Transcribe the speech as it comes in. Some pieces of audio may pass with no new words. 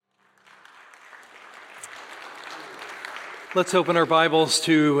Let's open our Bibles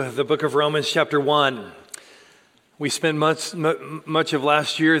to the book of Romans chapter 1. We spent much of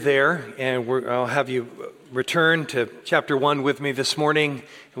last year there, and I'll have you return to chapter 1 with me this morning,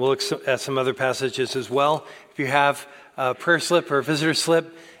 and we'll look at some other passages as well. If you have a prayer slip or a visitor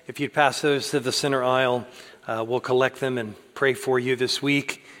slip, if you'd pass those to the center aisle, we'll collect them and pray for you this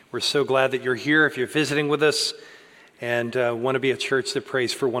week. We're so glad that you're here if you're visiting with us and want to be a church that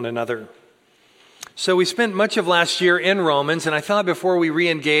prays for one another. So we spent much of last year in Romans, and I thought before we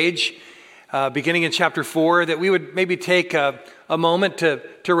re-engage, beginning in chapter 4, that we would maybe take a moment to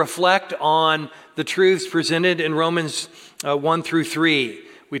reflect on the truths presented in Romans 1 through 3.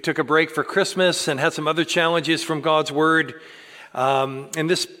 We took a break for Christmas and had some other challenges from God's Word. And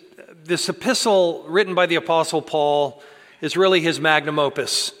this epistle written by the Apostle Paul is really his magnum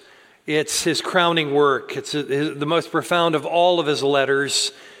opus. It's his crowning work. It's the most profound of all of his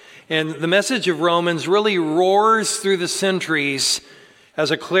letters. And the message of Romans really roars through the centuries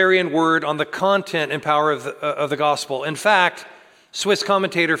as a clarion word on the content and power of the gospel. In fact, Swiss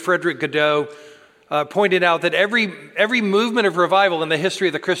commentator Frederick Godot pointed out that every movement of revival in the history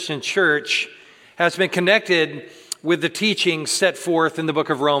of the Christian church has been connected with the teachings set forth in the book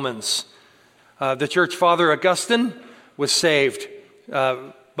of Romans. The church father Augustine was saved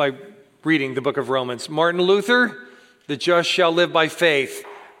by reading the book of Romans. Martin Luther, the just shall live by faith.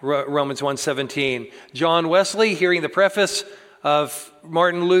 Romans 1:17. John Wesley, hearing the preface of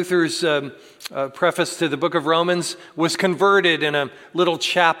Martin Luther's preface to the book of Romans, was converted in a little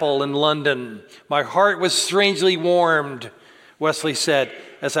chapel in London. My heart was strangely warmed, Wesley said,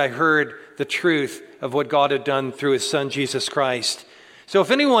 as I heard the truth of what God had done through his son, Jesus Christ. So if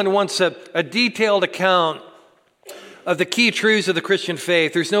anyone wants a detailed account of the key truths of the Christian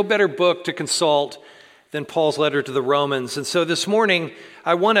faith, there's no better book to consult than Paul's letter to the Romans. And so this morning,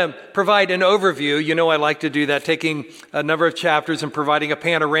 I want to provide an overview. You know I like to do that, taking a number of chapters and providing a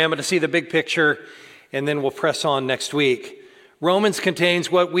panorama to see the big picture, and then we'll press on next week. Romans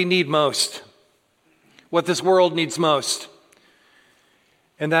contains what we need most, what this world needs most,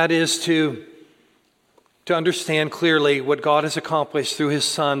 and that is to understand clearly what God has accomplished through his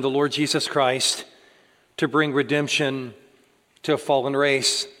Son, the Lord Jesus Christ, to bring redemption to a fallen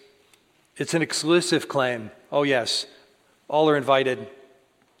race. It's an exclusive claim. Oh yes, all are invited.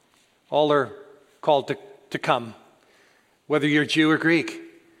 All are called to come, whether you're Jew or Greek.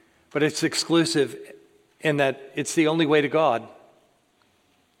 But it's exclusive in that it's the only way to God.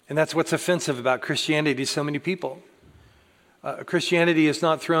 And that's what's offensive about Christianity to so many people. Christianity is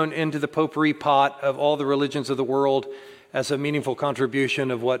not thrown into the potpourri pot of all the religions of the world as a meaningful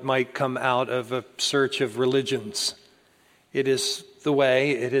contribution of what might come out of a search of religions. It is the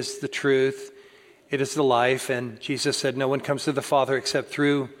way, it is the truth, it is the life, and Jesus said, no one comes to the Father except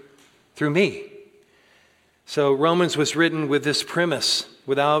through me. So Romans was written with this premise.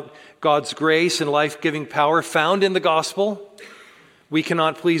 Without God's grace and life-giving power found in the gospel, we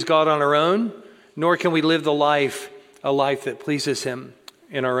cannot please God on our own, nor can we live a life that pleases him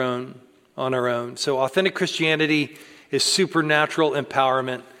on our own. So authentic Christianity is supernatural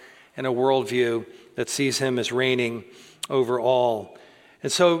empowerment and a worldview that sees him as reigning over all.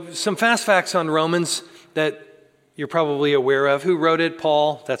 And so some fast facts on Romans that you're probably aware of. Who wrote it?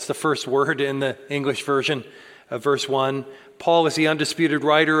 Paul. That's the first word in the English version of verse 1. Paul is the undisputed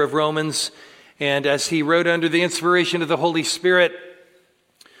writer of Romans, and as he wrote under the inspiration of the Holy Spirit,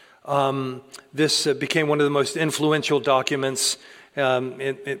 this became one of the most influential documents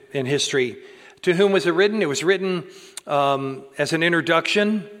in history. To whom was it written? It was written as an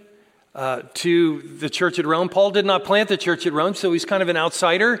introduction to the church at Rome. Paul did not plant the church at Rome, so he's kind of an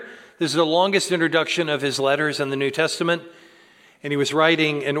outsider. This is the longest introduction of his letters in the New Testament, and he was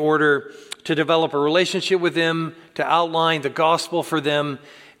writing in order to develop a relationship with them, to outline the gospel for them,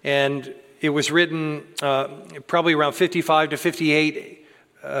 and it was written probably around 55 to 58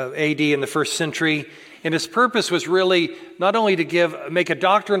 AD in the first century, and his purpose was really not only to make a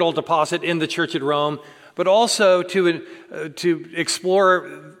doctrinal deposit in the church at Rome, but also to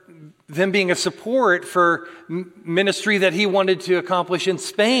explore them being a support for ministry that he wanted to accomplish in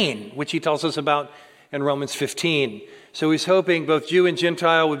Spain, which he tells us about in Romans 15. So he's hoping both Jew and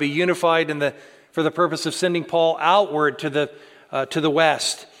Gentile would be unified for the purpose of sending Paul outward to the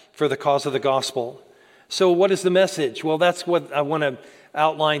west for the cause of the gospel. So what is the message? Well, that's what I want to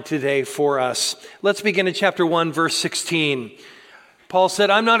outline today for us. Let's begin in chapter 1, verse 16. Paul said,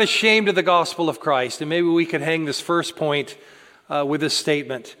 I'm not ashamed of the gospel of Christ. And maybe we could hang this first point with this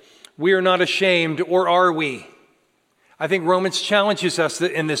statement. We are not ashamed, or are we? I think Romans challenges us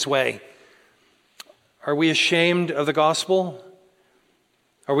in this way. Are we ashamed of the gospel?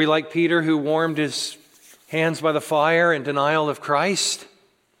 Are we like Peter, who warmed his Hands by the fire and denial of Christ?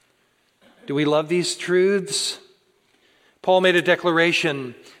 Do we love these truths? Paul made a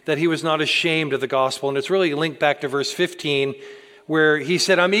declaration that he was not ashamed of the gospel, and it's really linked back to verse 15, where he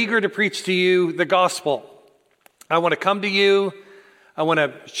said, I'm eager to preach to you the gospel. I want to come to you. I want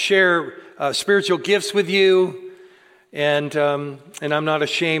to share spiritual gifts with you, and I'm not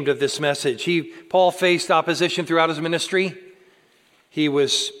ashamed of this message. Paul faced opposition throughout his ministry. He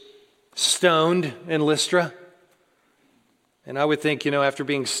was stoned in Lystra. And I would think, after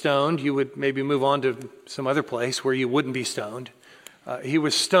being stoned, you would maybe move on to some other place where you wouldn't be stoned. He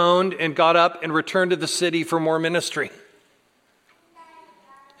was stoned and got up and returned to the city for more ministry.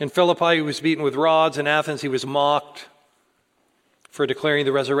 In Philippi, he was beaten with rods. In Athens, he was mocked for declaring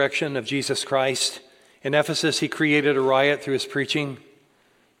the resurrection of Jesus Christ. In Ephesus, he created a riot through his preaching.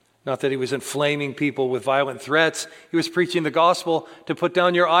 Not that he was inflaming people with violent threats. He was preaching the gospel to put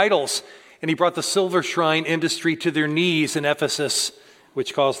down your idols. And he brought the silver shrine industry to their knees in Ephesus,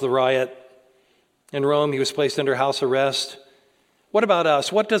 which caused the riot. In Rome, he was placed under house arrest. What about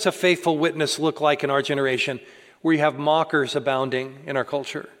us? What does a faithful witness look like in our generation? We have mockers abounding in our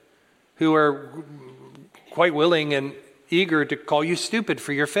culture who are quite willing and eager to call you stupid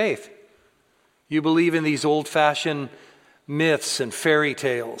for your faith. You believe in these old-fashioned myths and fairy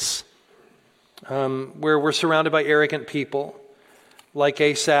tales where we're surrounded by arrogant people. Like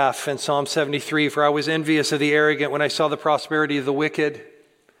Asaph in Psalm 73, for I was envious of the arrogant when I saw the prosperity of the wicked.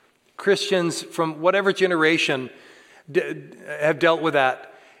 Christians from whatever generation have dealt with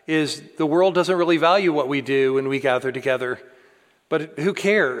that. Is the world doesn't really value what we do when we gather together. But who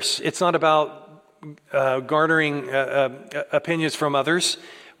cares? It's not about garnering opinions from others.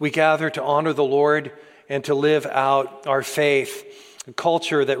 We gather to honor the Lord and to live out our faith. A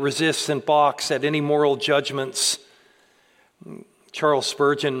culture that resists and balks at any moral judgments. Charles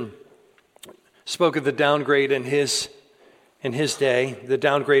Spurgeon spoke of the downgrade in his day, the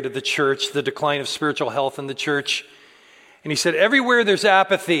downgrade of the church, the decline of spiritual health in the church. And he said, everywhere there's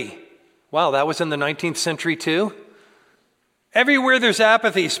apathy. Wow, that was in the 19th century too? Everywhere there's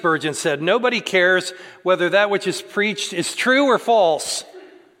apathy, Spurgeon said. Nobody cares whether that which is preached is true or false.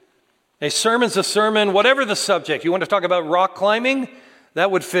 A sermon's a sermon, whatever the subject. You want to talk about rock climbing?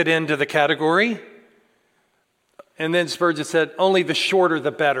 That would fit into the category. And then Spurgeon said, only the shorter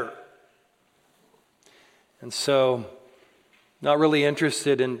the better. And so, not really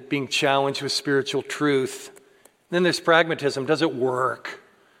interested in being challenged with spiritual truth. Then there's pragmatism. Does it work?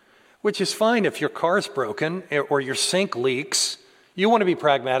 Which is fine if your car's broken or your sink leaks. You want to be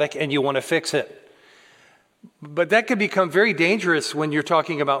pragmatic and you want to fix it. But that can become very dangerous when you're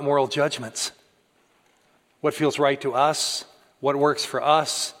talking about moral judgments. What feels right to us? What works for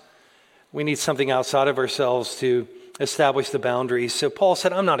us? We need something outside of ourselves to establish the boundaries. So Paul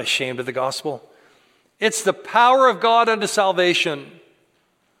said, I'm not ashamed of the gospel. It's the power of God unto salvation.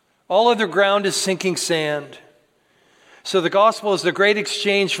 All other ground is sinking sand. So the gospel is the great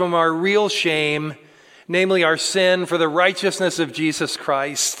exchange from our real shame, namely our sin, for the righteousness of Jesus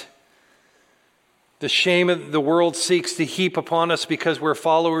Christ. The shame the world seeks to heap upon us because we're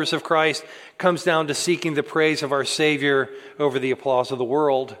followers of Christ comes down to seeking the praise of our Savior over the applause of the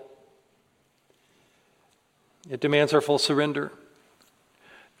world. It demands our full surrender.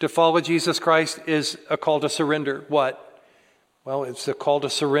 To follow Jesus Christ is a call to surrender. What? Well, it's a call to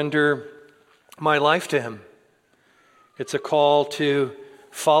surrender my life to Him. It's a call to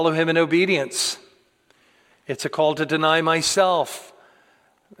follow Him in obedience. It's a call to deny myself.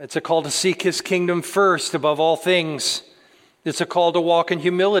 It's a call to seek His kingdom first above all things. It's a call to walk in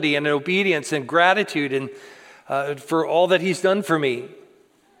humility and in obedience and gratitude and for all that He's done for me.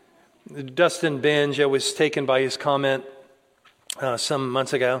 Dustin Benge, I was taken by his comment some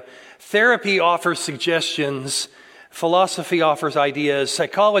months ago. Therapy offers suggestions. Philosophy offers ideas.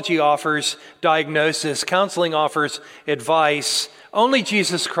 Psychology offers diagnosis. Counseling offers advice. Only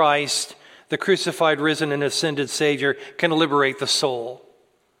Jesus Christ, the crucified, risen, and ascended Savior, can liberate the soul.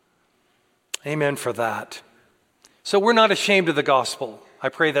 Amen for that. So we're not ashamed of the gospel. I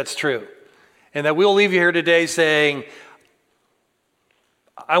pray that's true. And that we'll leave you here today saying,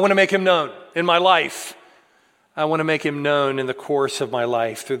 I want to make Him known in my life. I want to make Him known in the course of my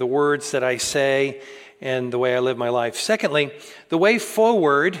life through the words that I say and the way I live my life. Secondly, the way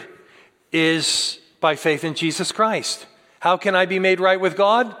forward is by faith in Jesus Christ. How can I be made right with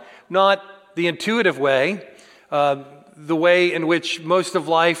God? Not the intuitive way, the way in which most of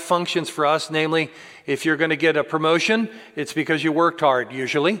life functions for us, namely, if you're going to get a promotion, it's because you worked hard,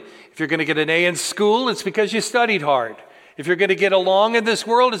 usually. If you're going to get an A in school, it's because you studied hard. If you're going to get along in this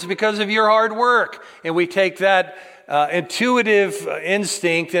world, it's because of your hard work. And we take that intuitive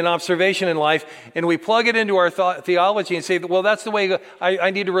instinct and observation in life, and we plug it into our theology and say, well, that's the way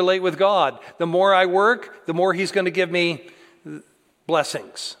I need to relate with God. The more I work, the more He's going to give me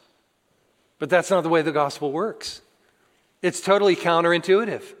blessings. But that's not the way the gospel works. It's totally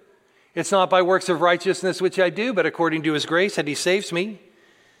counterintuitive. It's not by works of righteousness which I do, but according to His grace that He saves me.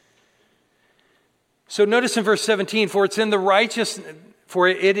 So notice in verse 17,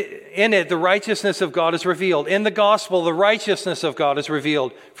 in it the righteousness of God is revealed. In the gospel, the righteousness of God is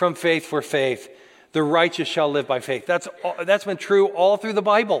revealed from faith for faith. The righteous shall live by faith. That's been true all through the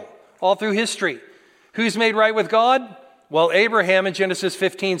Bible, all through history. Who's made right with God? Well, Abraham in Genesis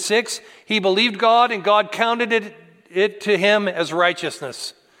 15:6, he believed God and God counted it to him as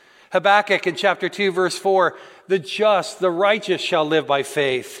righteousness. Habakkuk in chapter 2, verse 4, the just, the righteous shall live by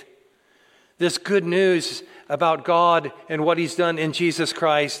faith. This good news about God and what He's done in Jesus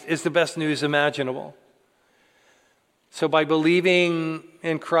Christ is the best news imaginable. So by believing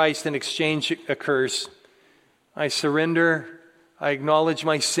in Christ, an exchange occurs. I surrender, I acknowledge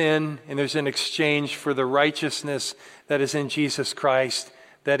my sin, and there's an exchange for the righteousness that is in Jesus Christ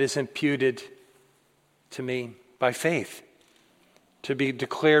that is imputed to me by faith. To be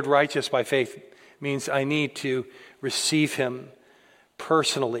declared righteous by faith means I need to receive Him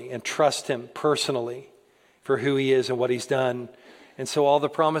personally and trust Him personally for who He is and what He's done. And so all the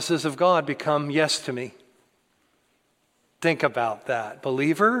promises of God become yes to me. Think about that,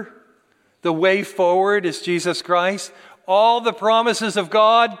 believer. The way forward is Jesus Christ. All the promises of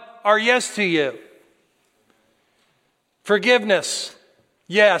God are yes to you. Forgiveness,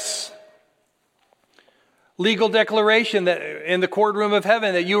 yes. Legal declaration that in the courtroom of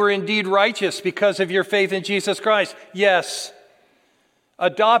heaven that you are indeed righteous because of your faith in Jesus Christ, yes.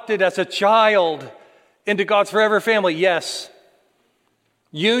 Adopted as a child into God's forever family, yes.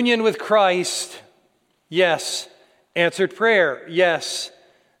 Union with Christ, yes. Answered prayer, yes.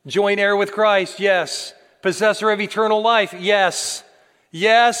 Joint heir with Christ, yes. Possessor of eternal life, yes.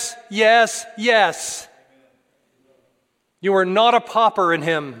 Yes, yes, yes. You are not a pauper in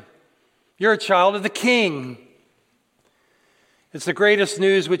Him. You're a child of the King. It's the greatest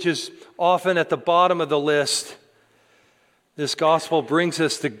news, which is often at the bottom of the list. This gospel brings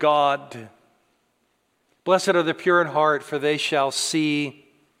us to God. Blessed are the pure in heart, for they shall see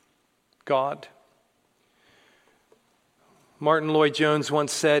God. Martin Lloyd-Jones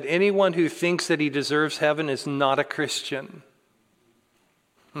once said, anyone who thinks that he deserves heaven is not a Christian.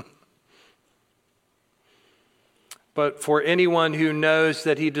 But for anyone who knows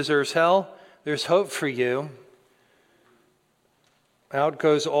that he deserves hell, there's hope for you. Out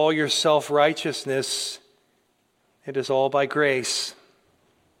goes all your self-righteousness. It is all by grace.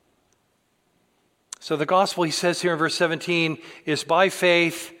 So the gospel, he says here in verse 17, is by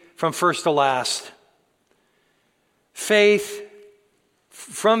faith from first to last. Faith,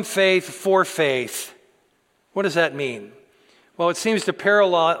 from faith, for faith. What does that mean? Well, it seems to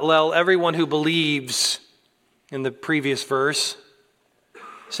parallel everyone who believes in the previous verse.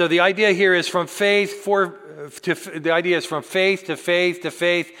 So the idea here is from faith to faith to faith to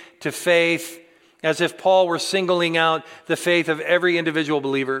faith to faith, as if Paul were singling out the faith of every individual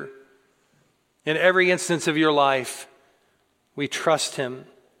believer. In every instance of your life, we trust Him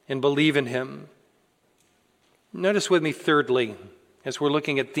and believe in Him. Notice with me, thirdly, as we're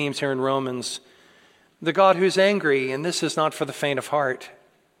looking at themes here in Romans, the God who's angry, and this is not for the faint of heart.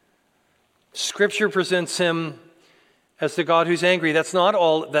 Scripture presents Him as the God who's angry. That's not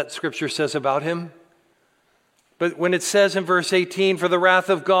all that Scripture says about Him. But when it says in verse 18, for the wrath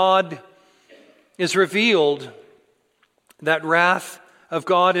of God is revealed, that wrath of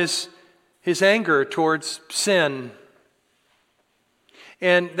God is His anger towards sin.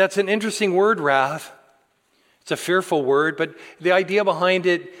 And that's an interesting word, wrath. It's a fearful word, but the idea behind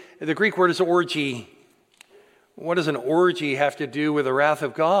it, the Greek word is orgy. What does an orgy have to do with the wrath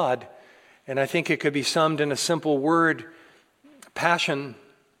of God? And I think it could be summed in a simple word, passion.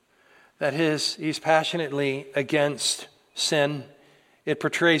 That is, He's passionately against sin. It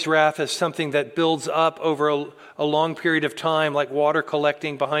portrays wrath as something that builds up over a long period of time, like water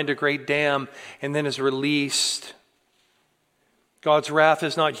collecting behind a great dam, and then is released. God's wrath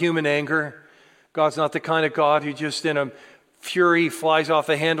is not human anger. God's not the kind of God who just in a fury flies off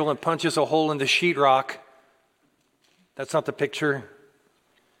the handle and punches a hole in the sheetrock. That's not the picture.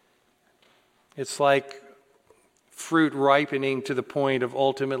 It's like fruit ripening to the point of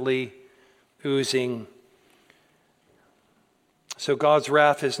ultimately oozing. So God's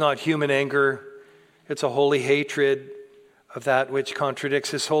wrath is not human anger. It's a holy hatred of that which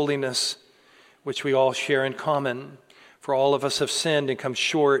contradicts His holiness, which we all share in common. For all of us have sinned and come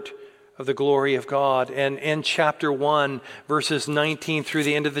short of the glory of God. And in chapter 1, verses 19 through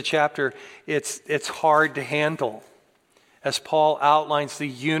the end of the chapter, it's hard to handle as Paul outlines the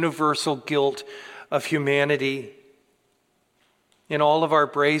universal guilt of humanity. In all of our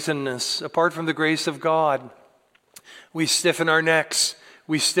brazenness, apart from the grace of God, we stiffen our necks,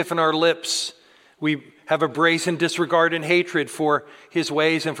 we stiffen our lips, we have a brazen disregard and hatred for his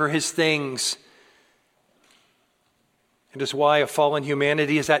ways and for his things. It is why a fallen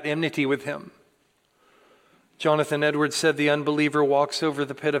humanity is at enmity with him. Jonathan Edwards said the unbeliever walks over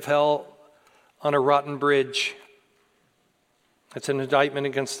the pit of hell on a rotten bridge. That's an indictment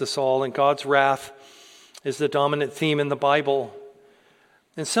against us all, and God's wrath is the dominant theme in the Bible.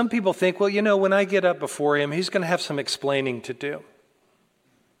 And some people think, well, when I get up before him, he's going to have some explaining to do.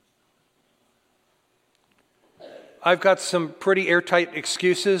 I've got some pretty airtight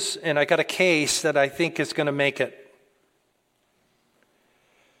excuses, and I got a case that I think is going to make it.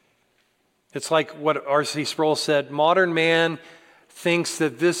 It's like what R.C. Sproul said, modern man thinks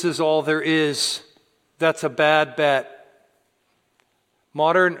that this is all there is. That's a bad bet.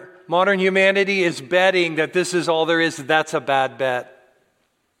 Modern humanity is betting that this is all there is. That's a bad bet.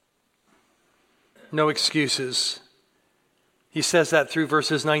 No excuses. He says that through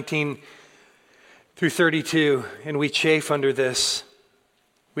verses 19 through 32, and we chafe under this.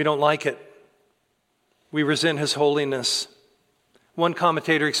 We don't like it. We resent his holiness. One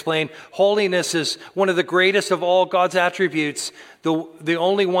commentator explained, holiness is one of the greatest of all God's attributes, the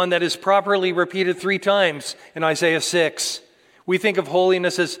only one that is properly repeated 3 times in Isaiah 6. We think of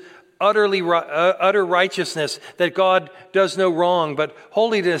holiness as utter righteousness, that God does no wrong, but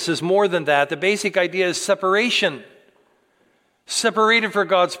holiness is more than that. The basic idea is separation, separated for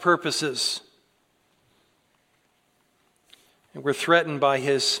God's purposes. And we're threatened by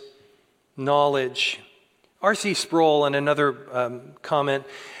his knowledge. R.C. Sproul, in another comment,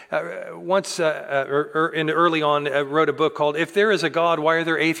 early on wrote a book called "If There Is a God, Why Are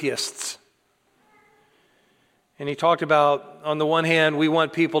There Atheists?" And he talked about, on the one hand, we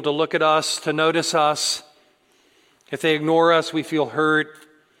want people to look at us, to notice us. If they ignore us, we feel hurt.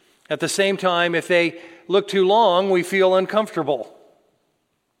 At the same time, if they look too long, we feel uncomfortable.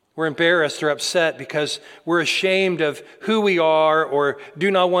 We're embarrassed or upset because we're ashamed of who we are or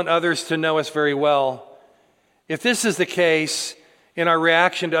do not want others to know us very well. If this is the case in our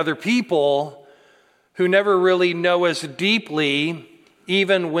reaction to other people who never really know us deeply,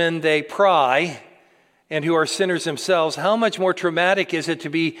 even when they pry, and who are sinners themselves, how much more traumatic is it to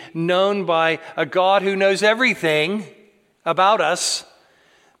be known by a God who knows everything about us,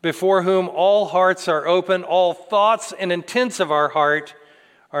 before whom all hearts are open, all thoughts and intents of our heart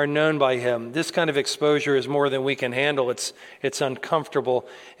are known by him. This kind of exposure is more than we can handle. It's uncomfortable,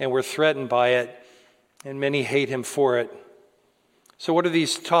 and we're threatened by it, and many hate him for it. So what are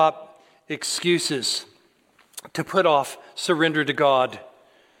these top excuses to put off surrender to God?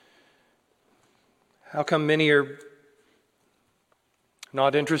 How come many are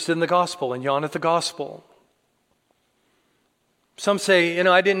not interested in the gospel and yawn at the gospel? Some say,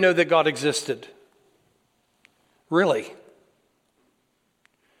 I didn't know that God existed. Really?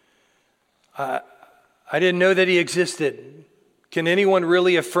 I didn't know that he existed. Can anyone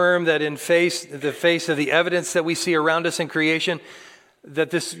really affirm that in the face of the evidence that we see around us in creation,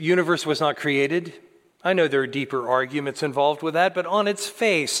 that this universe was not created? I know there are deeper arguments involved with that, but on its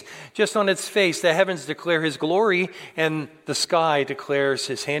face, just on its face, the heavens declare his glory and the sky declares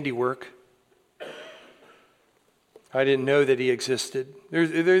his handiwork. I didn't know that he existed.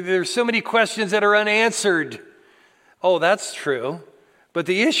 There's so many questions that are unanswered. Oh, that's true. But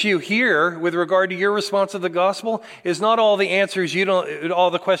the issue here, with regard to your response to the gospel, is not all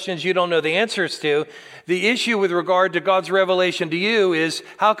the questions you don't know the answers to. The issue with regard to God's revelation to you is,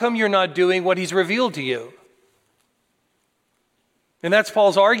 how come you're not doing what he's revealed to you? And that's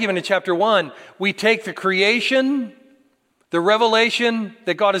Paul's argument in chapter 1. We take the creation, the revelation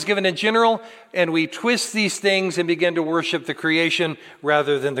that God has given in general, and we twist these things and begin to worship the creation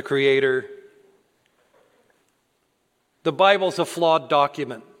rather than the Creator. The Bible's a flawed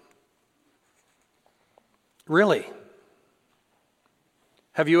document. Really?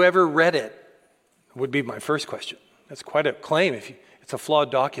 Have you ever read it? Would be my first question. That's quite a claim if it's a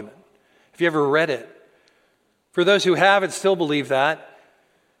flawed document. Have you ever read it? For those who haven't, still believe that.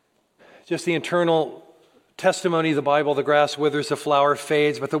 Just the internal testimony of the Bible, the grass withers, the flower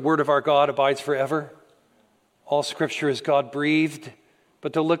fades, but the word of our God abides forever. All Scripture is God-breathed.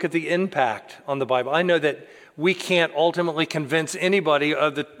 But to look at the impact on the Bible. I know that we can't ultimately convince anybody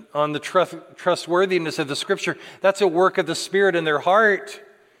on the trustworthiness of the Scripture. That's a work of the Spirit in their heart.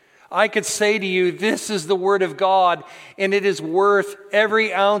 I could say to you, this is the Word of God, and it is worth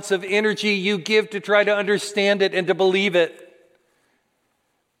every ounce of energy you give to try to understand it and to believe it.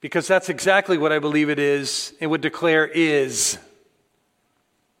 Because that's exactly what I believe it is and would declare is.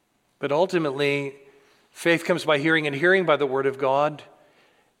 But ultimately, faith comes by hearing, and hearing by the Word of God.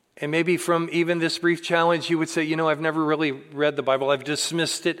 And maybe from even this brief challenge, you would say, I've never really read the Bible. I've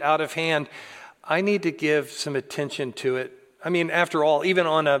dismissed it out of hand. I need to give some attention to it. I mean, after all, even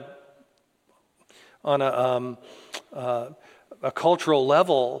on a cultural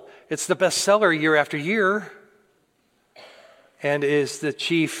level, it's the bestseller year after year and is the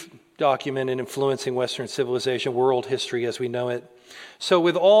chief document in influencing Western civilization, world history as we know it. So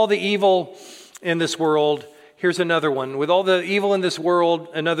with all the evil in this world, here's another one. With all the evil in this world,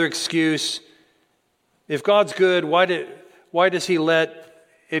 another excuse. If God's good, why does he let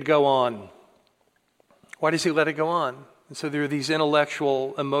it go on? Why does he let it go on? And so there are these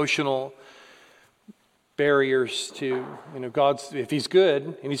intellectual, emotional barriers to, God's, if he's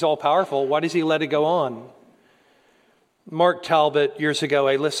good and he's all powerful, why does he let it go on? Mark Talbot, years ago,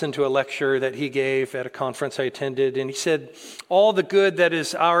 I listened to a lecture that he gave at a conference I attended, and he said, all the good that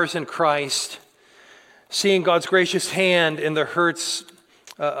is ours in Christ, seeing God's gracious hand in the hurts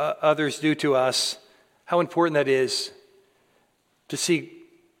others do to us, how important that is to see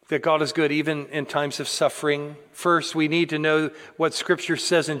that God is good even in times of suffering. First, we need to know what Scripture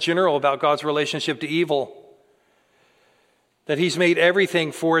says in general about God's relationship to evil. That he's made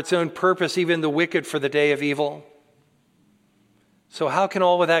everything for its own purpose, even the wicked for the day of evil. So how can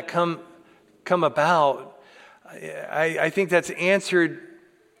all of that come about? I think that's answered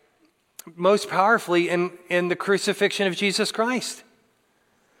most powerfully in the crucifixion of Jesus Christ,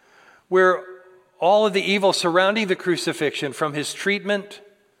 where all of the evil surrounding the crucifixion, from his treatment,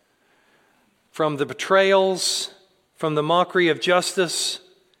 from the betrayals, from the mockery of justice,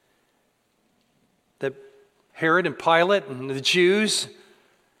 that Herod and Pilate and the Jews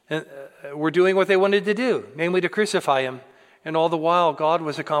were doing what they wanted to do, namely to crucify him. And all the while, God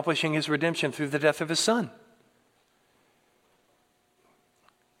was accomplishing his redemption through the death of his Son.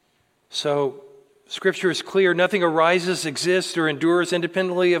 So, Scripture is clear. Nothing arises, exists, or endures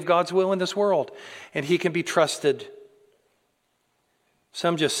independently of God's will in this world. And he can be trusted.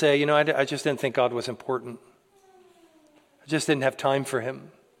 Some just say, I just didn't think God was important. I just didn't have time for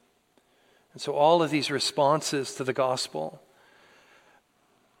him. And so all of these responses to the gospel.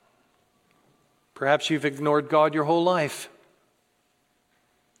 Perhaps you've ignored God your whole life.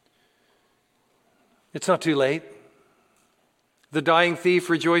 It's not too late. The dying thief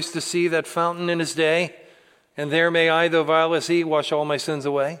rejoiced to see that fountain in his day, and there may I, though vile as he, wash all my sins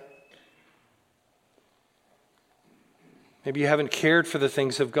away. Maybe you haven't cared for the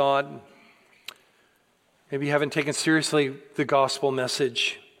things of God. Maybe you haven't taken seriously the gospel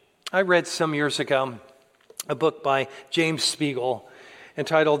message. I read some years ago a book by James Spiegel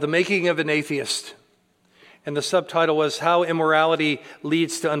entitled The Making of an Atheist. And the subtitle was How Immorality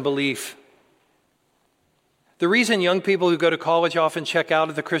Leads to Unbelief. The reason young people who go to college often check out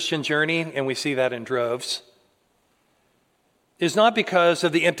of the Christian journey, and we see that in droves, is not because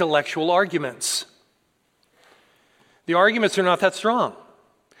of the intellectual arguments. The arguments are not that strong.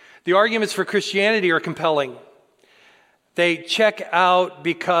 The arguments for Christianity are compelling. They check out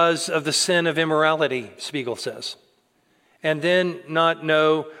because of the sin of immorality, Spiegel says, and then not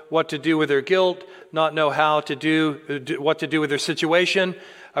know what to do with their guilt, not know what to do with their situation.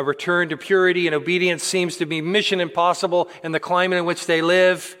 A return to purity and obedience seems to be mission impossible in the climate in which they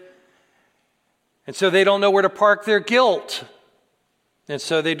live. And so they don't know where to park their guilt. And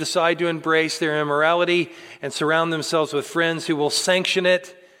so they decide to embrace their immorality and surround themselves with friends who will sanction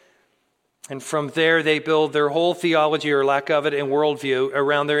it. And from there they build their whole theology or lack of it and worldview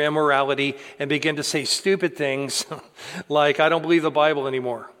around their immorality and begin to say stupid things like, I don't believe the Bible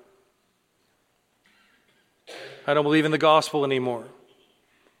anymore. I don't believe in the gospel anymore.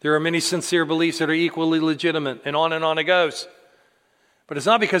 There are many sincere beliefs that are equally legitimate, and on it goes. But it's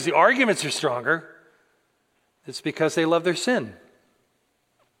not because the arguments are stronger. It's because they love their sin.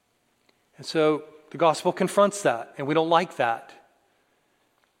 And so the gospel confronts that, and we don't like that.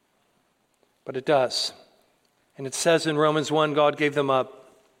 But it does. And it says in Romans 1, God gave them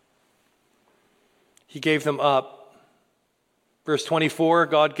up. He gave them up. Verse 24,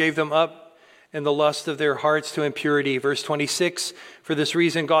 God gave them up in the lust of their hearts to impurity. Verse 26, for this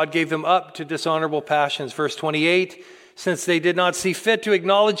reason God gave them up to dishonorable passions. Verse 28, since they did not see fit to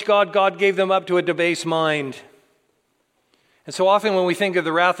acknowledge God, God gave them up to a debased mind. And so often when we think of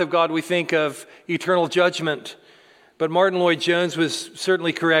the wrath of God, we think of eternal judgment. But Martin Lloyd-Jones was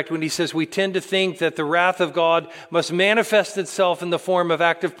certainly correct when he says we tend to think that the wrath of God must manifest itself in the form of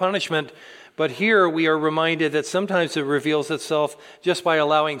active punishment. But here we are reminded that sometimes it reveals itself just by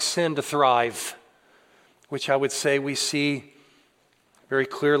allowing sin to thrive, which I would say we see very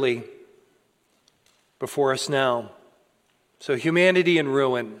clearly before us now. So humanity in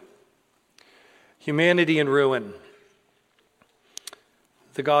ruin. Humanity in ruin.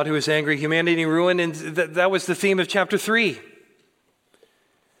 The God who is angry, humanity in ruin, and that was the theme of chapter 3.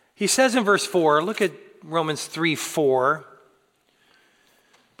 He says in verse 4, look at Romans 3:4.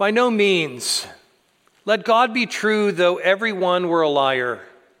 By no means, let God be true, though everyone were a liar.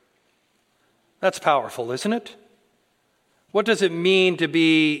 That's powerful, isn't it? What does it mean to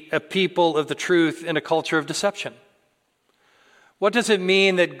be a people of the truth in a culture of deception? What does it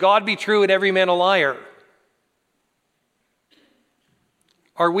mean that God be true and every man a liar?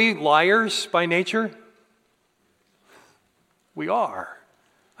 Are we liars by nature? We are.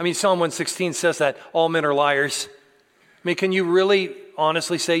 I mean, Psalm 116 says that all men are liars. I mean, can you really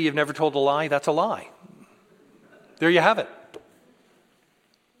honestly say you've never told a lie? That's a lie. There you have it.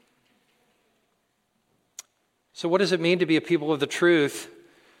 So what does it mean to be a people of the truth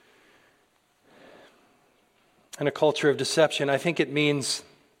in a culture of deception? I think it means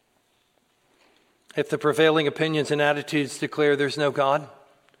if the prevailing opinions and attitudes declare there's no God,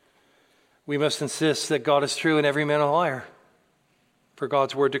 we must insist that God is true and every man a liar. For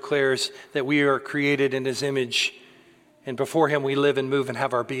God's word declares that we are created in his image, and before him we live and move and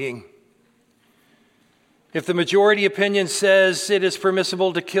have our being. If the majority opinion says it is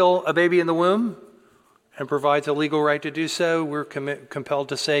permissible to kill a baby in the womb and provides a legal right to do so, we're compelled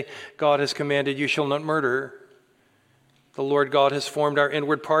to say, God has commanded, you shall not murder. The Lord God has formed our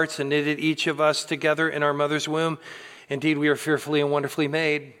inward parts and knitted each of us together in our mother's womb. Indeed, we are fearfully and wonderfully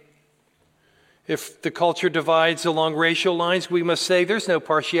made. If the culture divides along racial lines, we must say there's no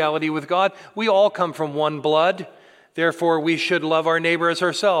partiality with God. We all come from one blood. Therefore, we should love our neighbor as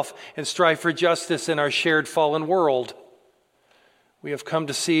ourselves and strive for justice in our shared fallen world. We have come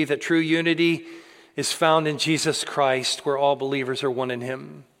to see that true unity is found in Jesus Christ, where all believers are one in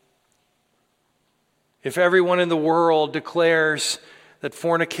him. If everyone in the world declares that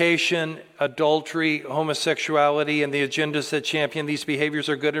fornication, adultery, homosexuality, and the agendas that champion these behaviors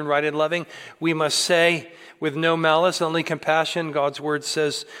are good and right and loving, we must say, with no malice, only compassion, God's word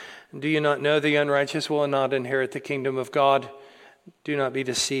says, do you not know the unrighteous will not inherit the kingdom of God? Do not be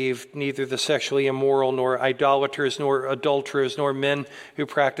deceived. Neither the sexually immoral, nor idolaters, nor adulterers, nor men who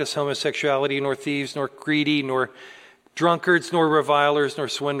practice homosexuality, nor thieves, nor greedy, nor drunkards, nor revilers, nor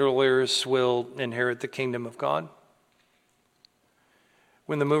swindlers will inherit the kingdom of God.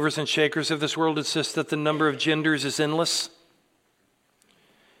 When the movers and shakers of this world insist that the number of genders is endless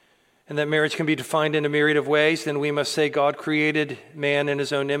and that marriage can be defined in a myriad of ways, then we must say God created man in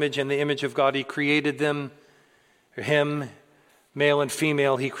his own image. In the image of God, he created them, him, male and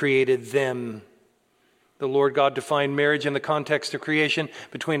female, he created them. The Lord God defined marriage in the context of creation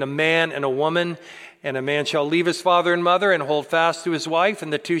between a man and a woman, and a man shall leave his father and mother and hold fast to his wife,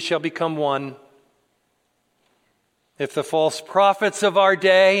 and the two shall become one. If the false prophets of our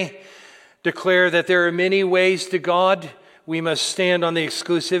day declare that there are many ways to God, we must stand on the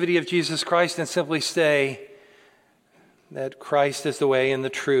exclusivity of Jesus Christ and simply say that Christ is the way and the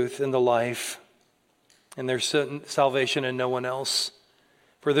truth and the life, and there's salvation in no one else.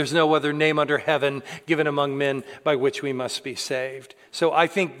 For there's no other name under heaven given among men by which we must be saved. So I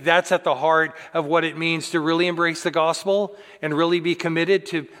think that's at the heart of what it means to really embrace the gospel and really be committed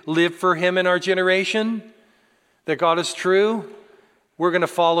to live for him in our generation. That God is true. We're going to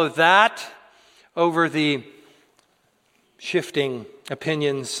follow that over the shifting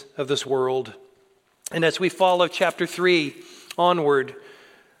opinions of this world. And as we follow chapter 3 onward,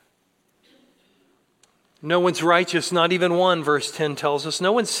 no one's righteous, not even one, verse 10 tells us.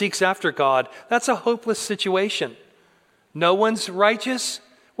 No one seeks after God. That's a hopeless situation. No one's righteous.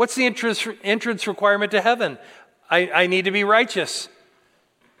 What's the entrance requirement to heaven? I need to be righteous.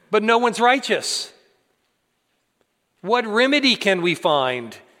 But no one's righteous. What remedy can we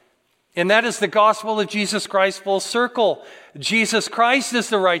find? And that is the gospel of Jesus Christ full circle. Jesus Christ is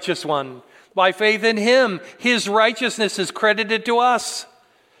the righteous one. By faith in him, his righteousness is credited to us,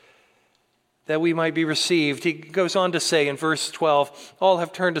 that we might be received. He goes on to say in verse 12, all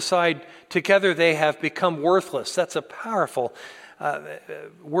have turned aside. Together they have become worthless. That's a powerful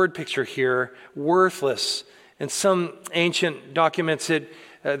word picture here, worthless. In some ancient documents,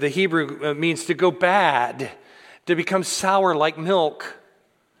 the Hebrew means to go bad, to become sour like milk.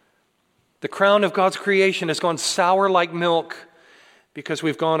 The crown of God's creation has gone sour like milk because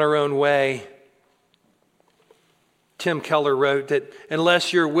we've gone our own way. Tim Keller wrote that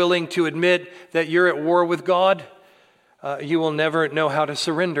unless you're willing to admit that you're at war with God, you will never know how to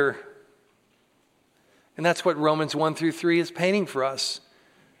surrender. And that's what Romans 1 through 3 is painting for us.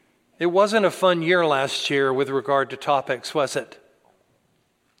 It wasn't a fun year last year with regard to topics, was it?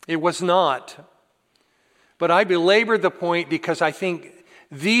 It was not. But I belabored the point because I think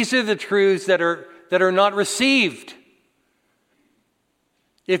these are the truths that are not received.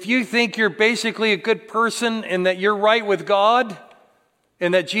 If you think you're basically a good person and that you're right with God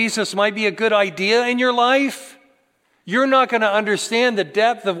and that Jesus might be a good idea in your life, you're not going to understand the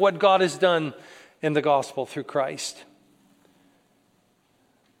depth of what God has done in the gospel through Christ.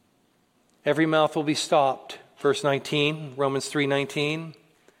 Every mouth will be stopped. Verse 19, Romans 3:19.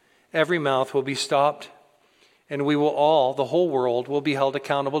 Every mouth will be stopped, and we will all, the whole world, will be held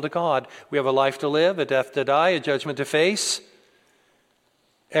accountable to God. We have a life to live, a death to die, a judgment to face.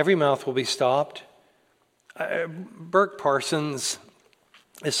 Every mouth will be stopped. Burke Parsons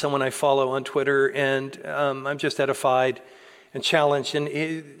is someone I follow on Twitter, and I'm just edified and challenged. And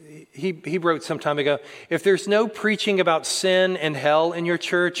he wrote some time ago, if there's no preaching about sin and hell in your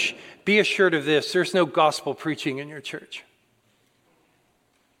church, be assured of this, there's no gospel preaching in your church.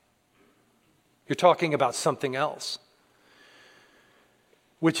 You're talking about something else,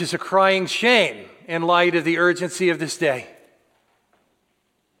 which is a crying shame in light of the urgency of this day.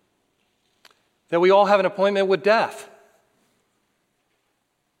 That we all have an appointment with death.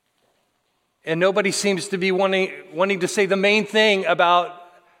 And nobody seems to be wanting to say the main thing about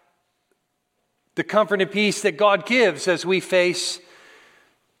the comfort and peace that God gives as we face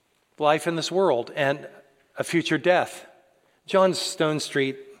life in this world and a future death. John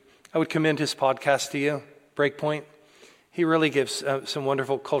Stonestreet, I would commend his podcast to you, Breakpoint. He really gives some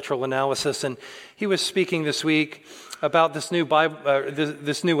wonderful cultural analysis. And he was speaking this week about this new Bible,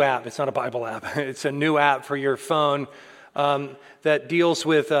 this new app. It's not a Bible app. It's a new app for your phone that deals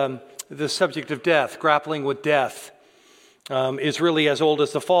with the subject of death, grappling with death. Is really as old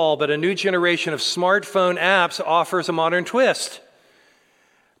as the fall, but a new generation of smartphone apps offers a modern twist.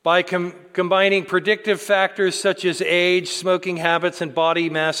 By combining predictive factors such as age, smoking habits, and body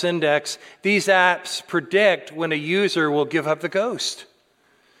mass index, these apps predict when a user will give up the ghost,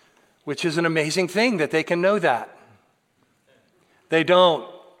 which is an amazing thing that they can know that. They don't.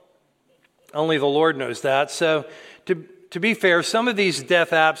 Only the Lord knows that. So to be fair, some of these death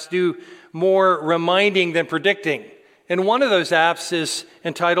apps do more reminding than predicting. And one of those apps is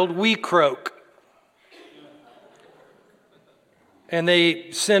entitled WeCroak. And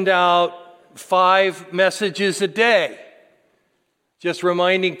they send out 5 messages a day, just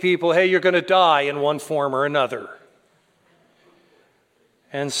reminding people, hey, you're going to die in one form or another.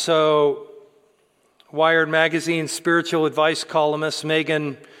 And so Wired Magazine's spiritual advice columnist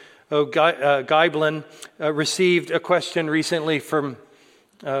Megan Giblin received a question recently from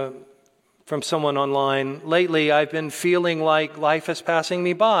someone online. Lately, I've been feeling like life is passing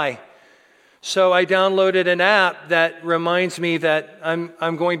me by. So I downloaded an app that reminds me that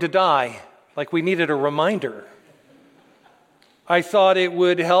I'm going to die. Like we needed a reminder. I thought it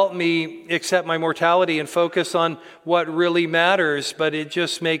would help me accept my mortality and focus on what really matters, but it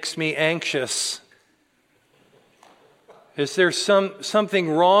just makes me anxious. Is there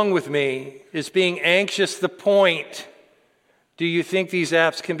something wrong with me? Is being anxious the point? Do you think these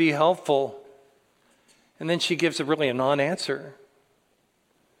apps can be helpful? And then she gives a non-answer.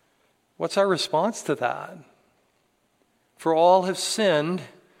 What's our response to that? For all have sinned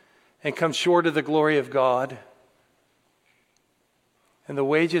and come short of the glory of God. And the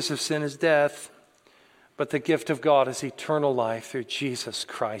wages of sin is death, but the gift of God is eternal life through Jesus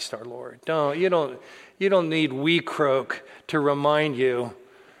Christ our Lord. You don't need WeCroak to remind you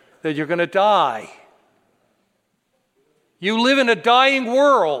that you're going to die. You live in a dying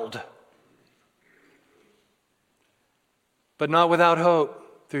world, but not without hope.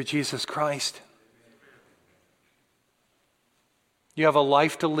 Through Jesus Christ. You have a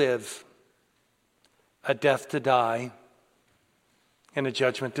life to live, a death to die, and a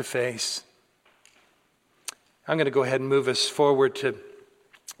judgment to face. I'm going to go ahead and move us forward to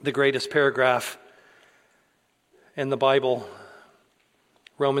the greatest paragraph in the Bible,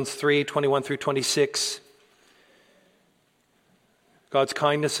 Romans 3:21 through 26. God's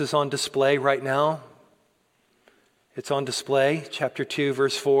kindness is on display right now. It's on display, chapter 2,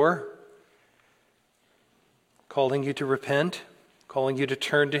 verse 4, calling you to repent, calling you to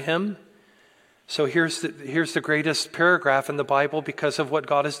turn to Him. So here's the greatest paragraph in the Bible because of what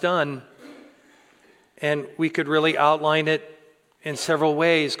God has done. And we could really outline it in several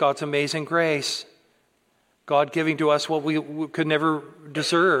ways. God's amazing grace, God giving to us what we could never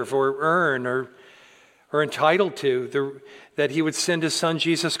deserve or earn or are entitled to, that he would send his son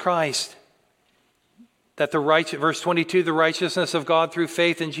Jesus Christ. That verse 22, the righteousness of God through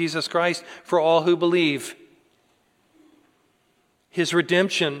faith in Jesus Christ for all who believe. His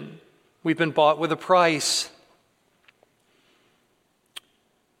redemption, we've been bought with a price.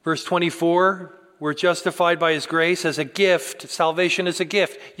 Verse 24, we're justified by his grace as a gift. Salvation is a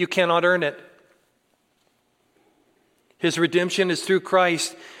gift. You cannot earn it. His redemption is through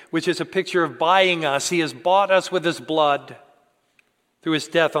Christ, which is a picture of buying us. He has bought us with his blood through his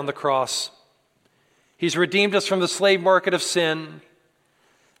death on the cross. He's redeemed us from the slave market of sin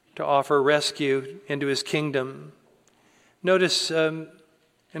to offer rescue into his kingdom. Notice in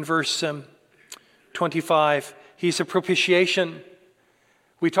verse 25, he's a propitiation.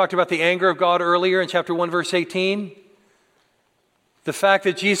 We talked about the anger of God earlier in chapter 1, verse 18. The fact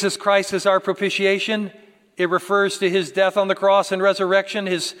that Jesus Christ is our propitiation, it refers to his death on the cross and resurrection,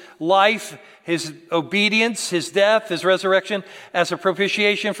 his life, his obedience, his death, his resurrection as a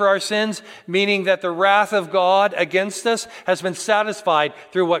propitiation for our sins, meaning that the wrath of God against us has been satisfied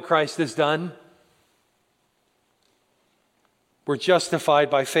through what Christ has done. We're justified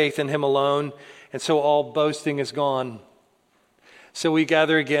by faith in him alone, and so all boasting is gone. So we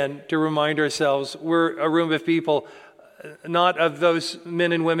gather again to remind ourselves we're a room of people, not of those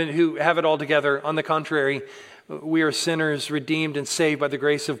men and women who have it all together. On the contrary, we are sinners redeemed and saved by the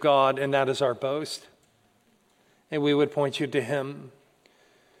grace of God, and that is our boast. And we would point you to him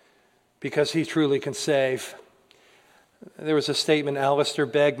because he truly can save. There was a statement Alistair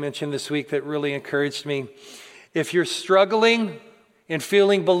Begg mentioned this week that really encouraged me. If you're struggling and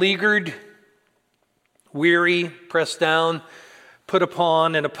feeling beleaguered, weary, pressed down, put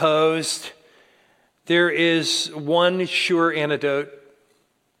upon and opposed, there is one sure antidote.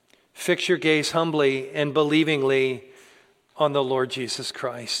 Fix your gaze humbly and believingly on the Lord Jesus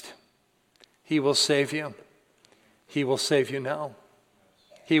Christ. He will save you. He will save you now.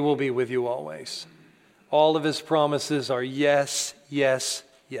 He will be with you always. All of his promises are yes, yes,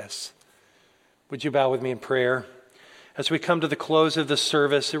 yes. Would you bow with me in prayer? As we come to the close of this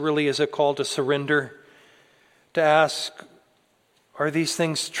service, it really is a call to surrender, to ask, are these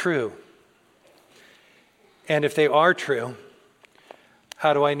things true? And if they are true,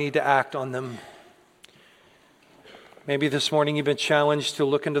 how do I need to act on them? Maybe this morning you've been challenged to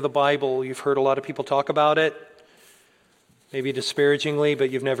look into the Bible. You've heard a lot of people talk about it, maybe disparagingly, but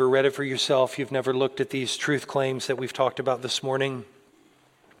you've never read it for yourself. You've never looked at these truth claims that we've talked about this morning.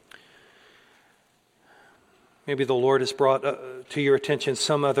 Maybe the Lord has brought to your attention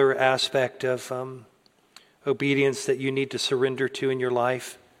some other aspect of obedience that you need to surrender to in your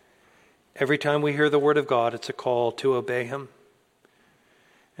life. Every time we hear the word of God, it's a call to obey him.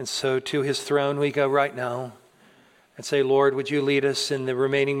 And so to his throne we go right now and say, Lord, would you lead us in the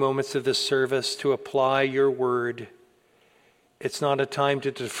remaining moments of this service to apply your word? It's not a time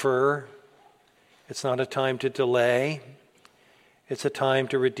to defer. It's not a time to delay. It's a time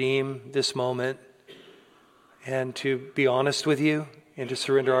to redeem this moment and to be honest with you and to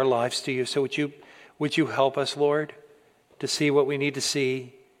surrender our lives to you. So would you help us, Lord, to see what we need to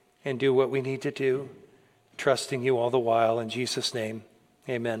see and do what we need to do, trusting you all the while. In Jesus' name,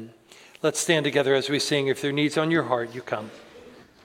 amen. Let's stand together as we sing. If there are needs on your heart, you come.